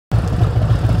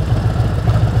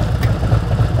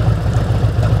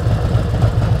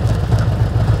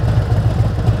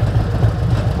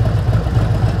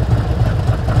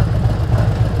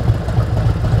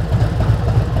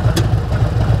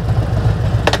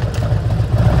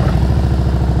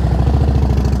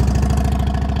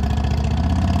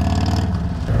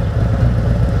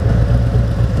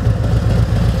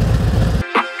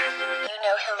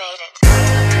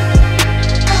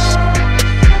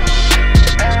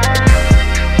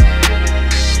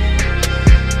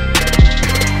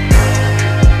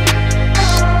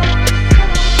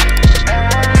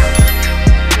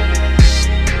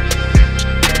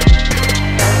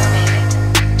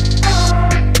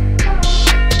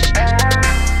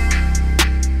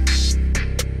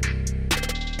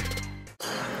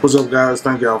What's up, guys?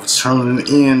 Thank y'all for tuning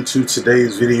in to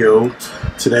today's video.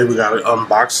 Today we got an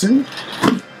unboxing.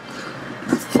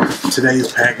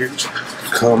 Today's package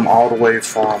come all the way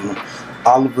from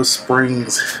Oliver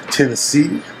Springs,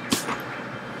 Tennessee.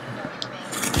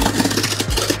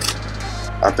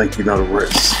 I think you know the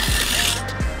rest.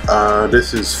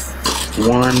 This is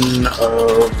one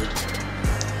of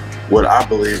what I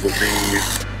believe would be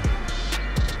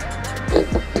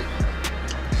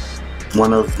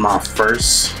one of my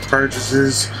first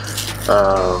purchases.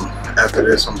 After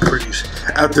this, I'm pretty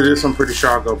sure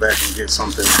I'll go back and get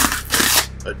something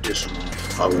additional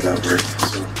or whatever.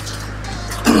 So,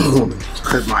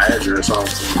 cut my address off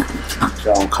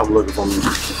so y'all come looking for me.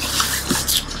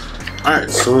 All right,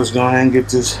 so let's go ahead and get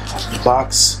this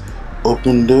box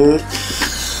opened up.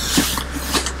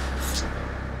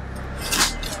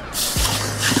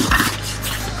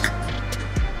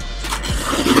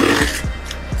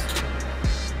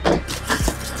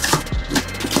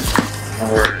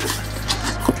 Alright.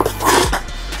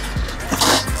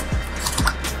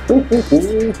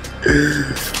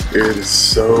 It is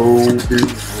so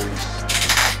beautiful.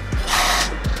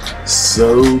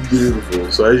 So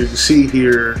beautiful. So as you can see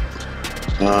here,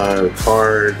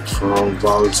 card from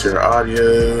Volunteer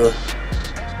Audio.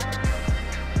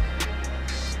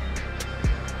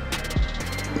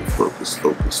 Focus,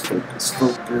 focus, focus,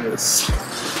 focus.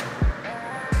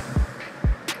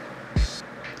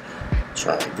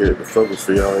 Trying to get it to focus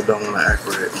for y'all. I don't want to act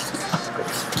right.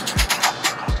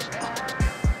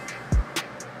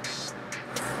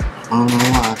 I don't know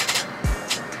why.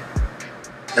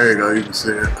 There you go, you can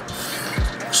see it.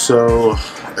 So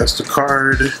that's the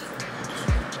card.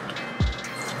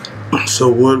 So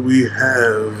what we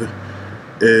have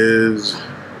is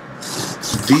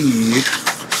the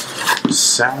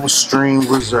SOUNDSTREAM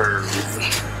Reserve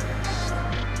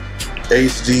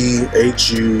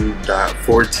HDHU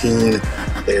 .14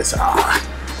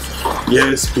 SI.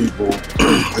 Yes, people,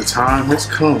 the time has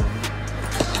come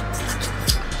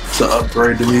to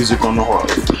upgrade the music on the road.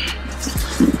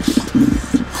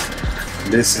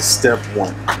 This is step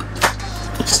one.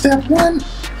 Step one.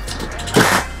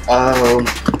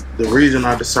 The reason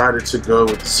I decided to go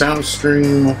with the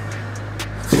SOUNDSTREAM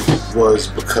was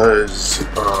because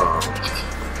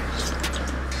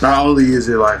not only is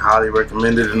it like highly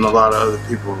recommended and a lot of other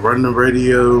people run the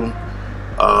radio,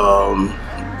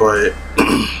 but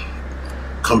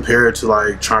compared to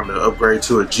like trying to upgrade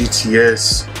to a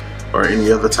GTS or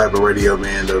any other type of radio,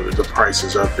 man, the price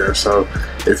is up there. So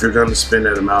if you're gonna spend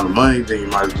that amount of money, then you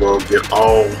might as well get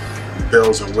all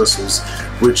bells and whistles,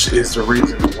 which is the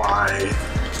reason why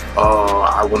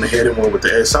I went ahead and went with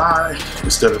the SI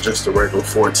instead of just the regular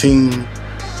 14.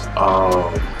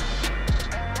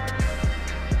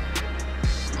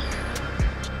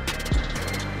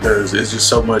 It's just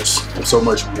so much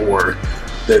more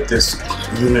that this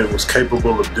unit was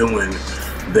capable of doing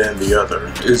than the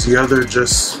other. Is the other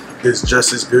just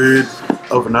as good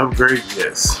of an upgrade?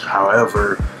 Yes.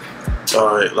 However,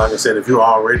 like I said, if you're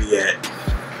already at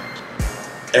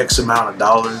X amount of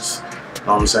dollars, you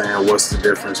know what I'm saying, what's the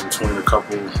difference between a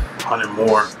couple hundred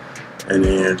more and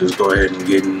then just go ahead and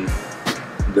getting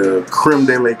the creme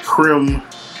de la creme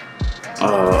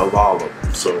of all of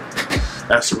them. So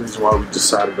that's the reason why we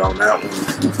decided on that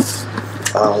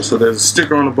one. So there's a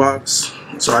sticker on the box.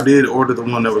 So I did order the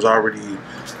one that was already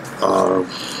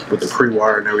with the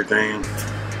pre-wire and everything.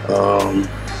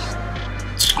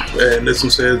 And this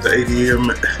one says the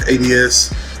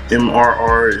ADS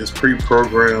MRR is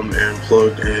pre-programmed and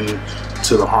plugged in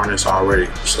to the harness already.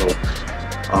 So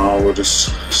we'll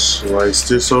just slice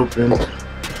this open.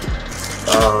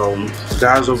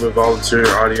 Guys over at Volunteer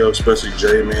Audio, especially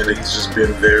Jay, man, he's just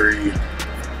been very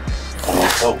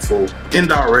helpful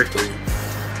indirectly,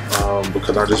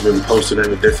 because I've just been posting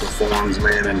in the different forums,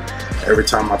 man, and every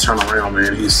time I turn around,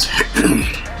 man, he's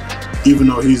even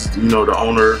though he's, you know, the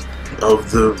owner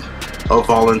of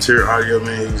Volunteer Audio,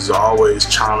 man, he's always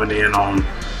chiming in on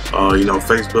you know,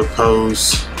 Facebook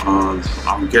posts.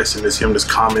 I'm guessing it's him just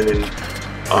commenting,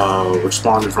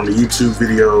 responding from the YouTube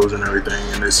videos and everything,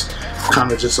 and it's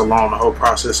kind of just along the whole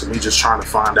process of me just trying to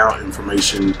find out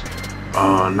information,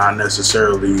 not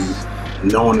necessarily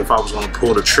knowing if I was going to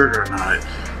pull the trigger or not.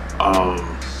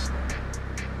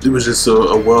 It was just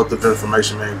a wealth of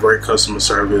information, man. Great customer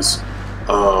service,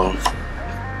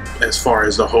 as far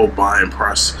as the whole buying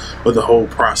process, or the whole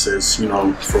process, you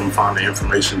know, from finding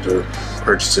information to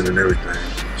purchasing and everything.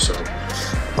 So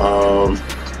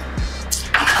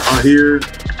here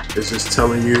is just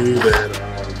telling you that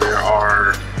there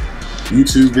are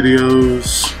YouTube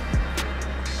videos,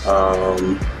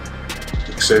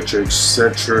 etc.,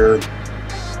 etc.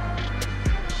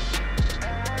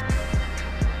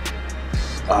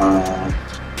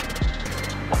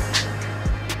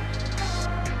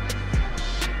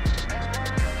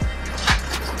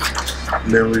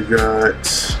 Then we got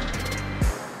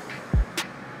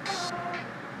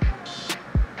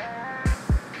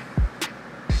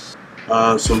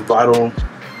some vital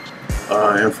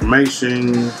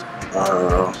information.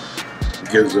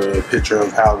 Gives a picture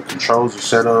of how the controls are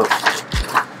set up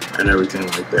and everything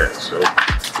like that. So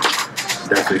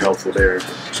definitely helpful there.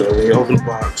 So when you open the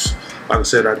box, like I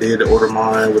said, I did order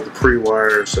mine with the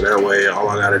pre-wire, so that way all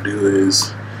I gotta do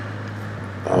is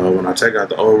when I take out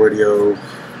the old radio,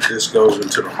 this goes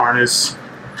into the harness,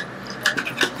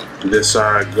 this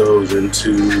side goes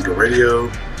into the radio,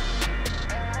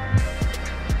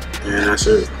 and that's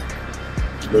it.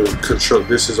 The control,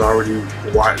 this is already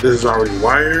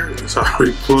wired, it's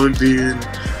already plugged in.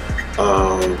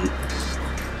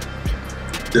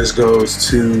 This goes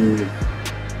to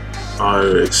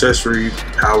accessory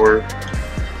power.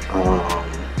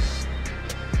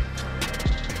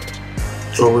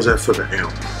 What was that for the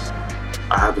amp?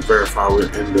 I have to verify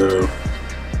within the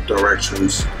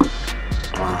directions.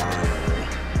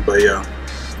 But yeah,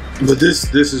 but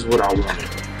this is what I wanted.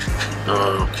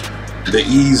 The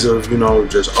ease of, you know,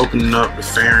 just opening up the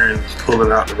fairing,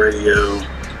 pulling out the radio,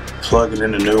 plugging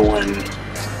in a new one,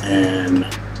 and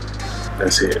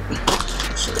that's it.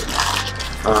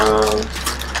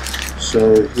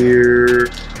 So here,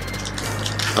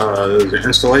 there's an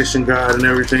installation guide and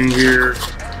everything here.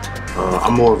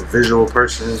 I'm more of a visual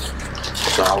person,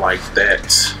 so I like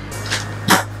that.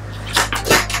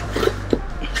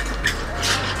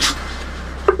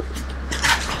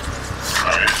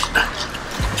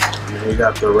 We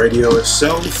got the radio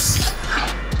itself,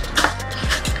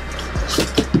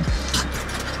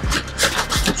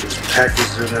 which is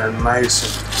packaged in there nice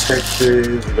and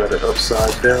protected. We got it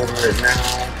upside down right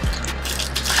now.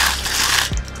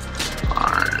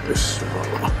 Alright, so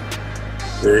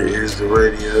there is the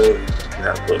radio.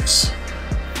 That looks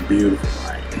beautiful,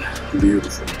 man.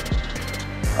 Beautiful.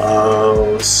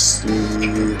 Let's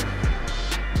see.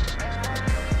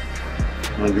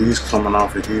 One of these coming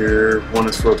off of here. One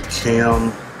is for the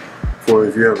cam, for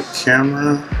if you have a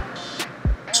camera.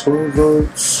 12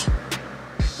 volts.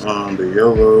 The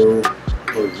yellow,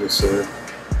 what does it say?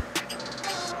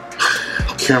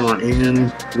 Camera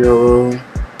in yellow.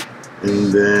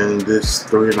 And then this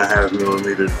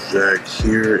 3.5mm jack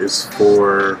here is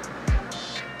for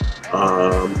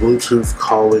Bluetooth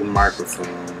calling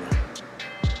microphone.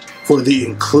 For the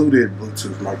included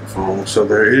Bluetooth microphone. So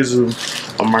there is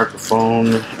a microphone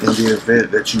in the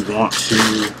event that you want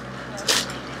to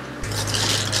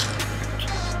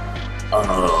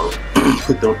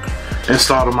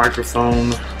install the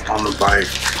microphone on the bike.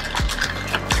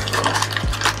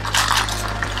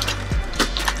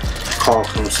 Call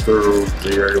comes through,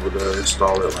 you're able to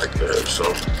install it like that. So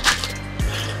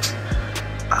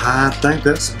I think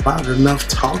that's about enough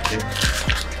talking.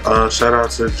 Shout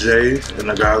out to Jay and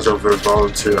the guys over at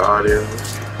Volunteer Audio,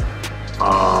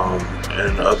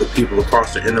 and other people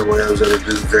across the interwebs that have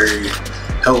been very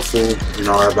helpful, you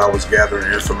know, as I was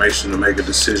gathering information to make a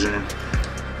decision.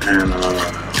 And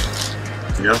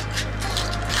yeah.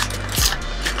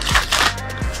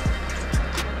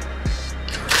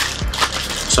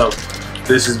 So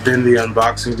this has been the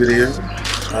unboxing video.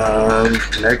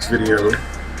 Next video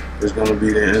is going to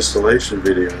be the installation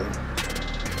video.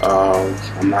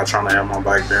 I'm not trying to have my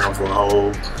bike down for a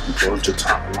whole bunch of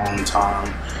time, long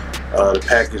time. The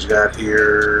package got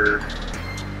here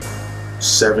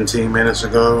 17 minutes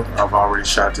ago. I've already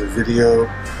shot the video.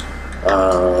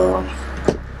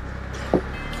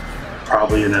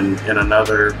 Probably in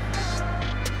another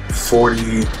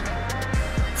 40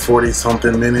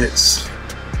 something minutes,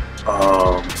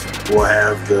 we'll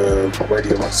have the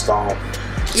radio installed,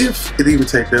 if it even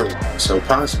take that long. So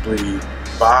possibly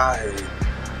by,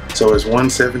 so it's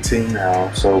 1:17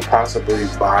 now, so possibly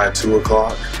by 2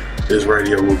 o'clock this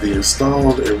radio will be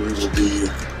installed and we will be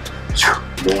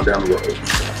going down the road.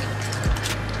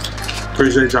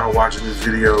 Appreciate y'all watching this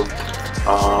video.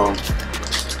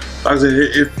 Like I said,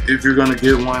 if you're gonna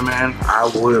get one, man, I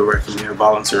would recommend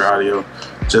Volunteer Audio,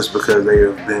 just because they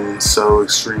have been so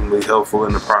extremely helpful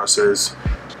in the process.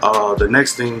 The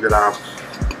next thing that I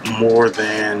more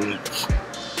than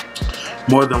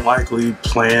likely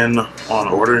plan on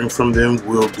ordering from them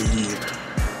will be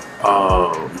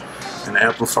an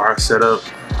amplifier setup.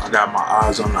 I got my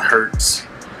eyes on the Hertz,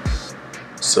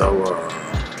 so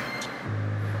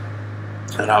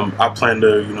and I plan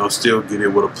to, you know, still get it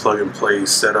with a plug-and-play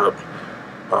setup,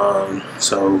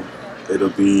 so it'll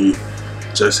be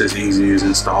just as easy as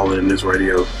installing this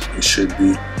radio. It should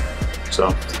be.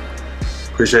 So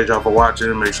Appreciate y'all for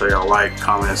watching. Make sure y'all like,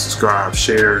 comment, subscribe,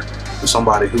 share with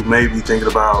somebody who may be thinking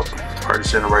about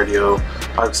purchasing a radio.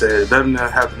 Like I said, it doesn't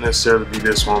have to necessarily be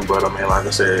this one, but I mean, like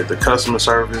I said, the customer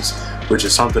service, which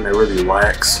is something that really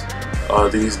lacks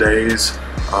these days,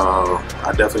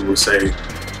 I definitely would say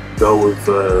go with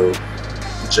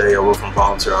Jay over from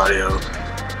Volunteer Audio,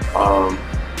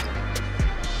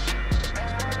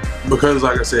 because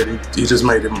like I said, he just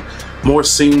made it more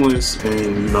seamless and,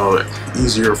 you know,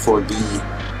 easier for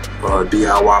the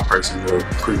DIY person to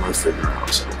pretty much figure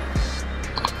out. So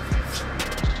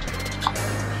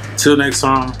till next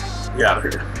time, we out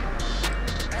of here.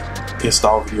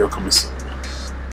 Install video coming soon.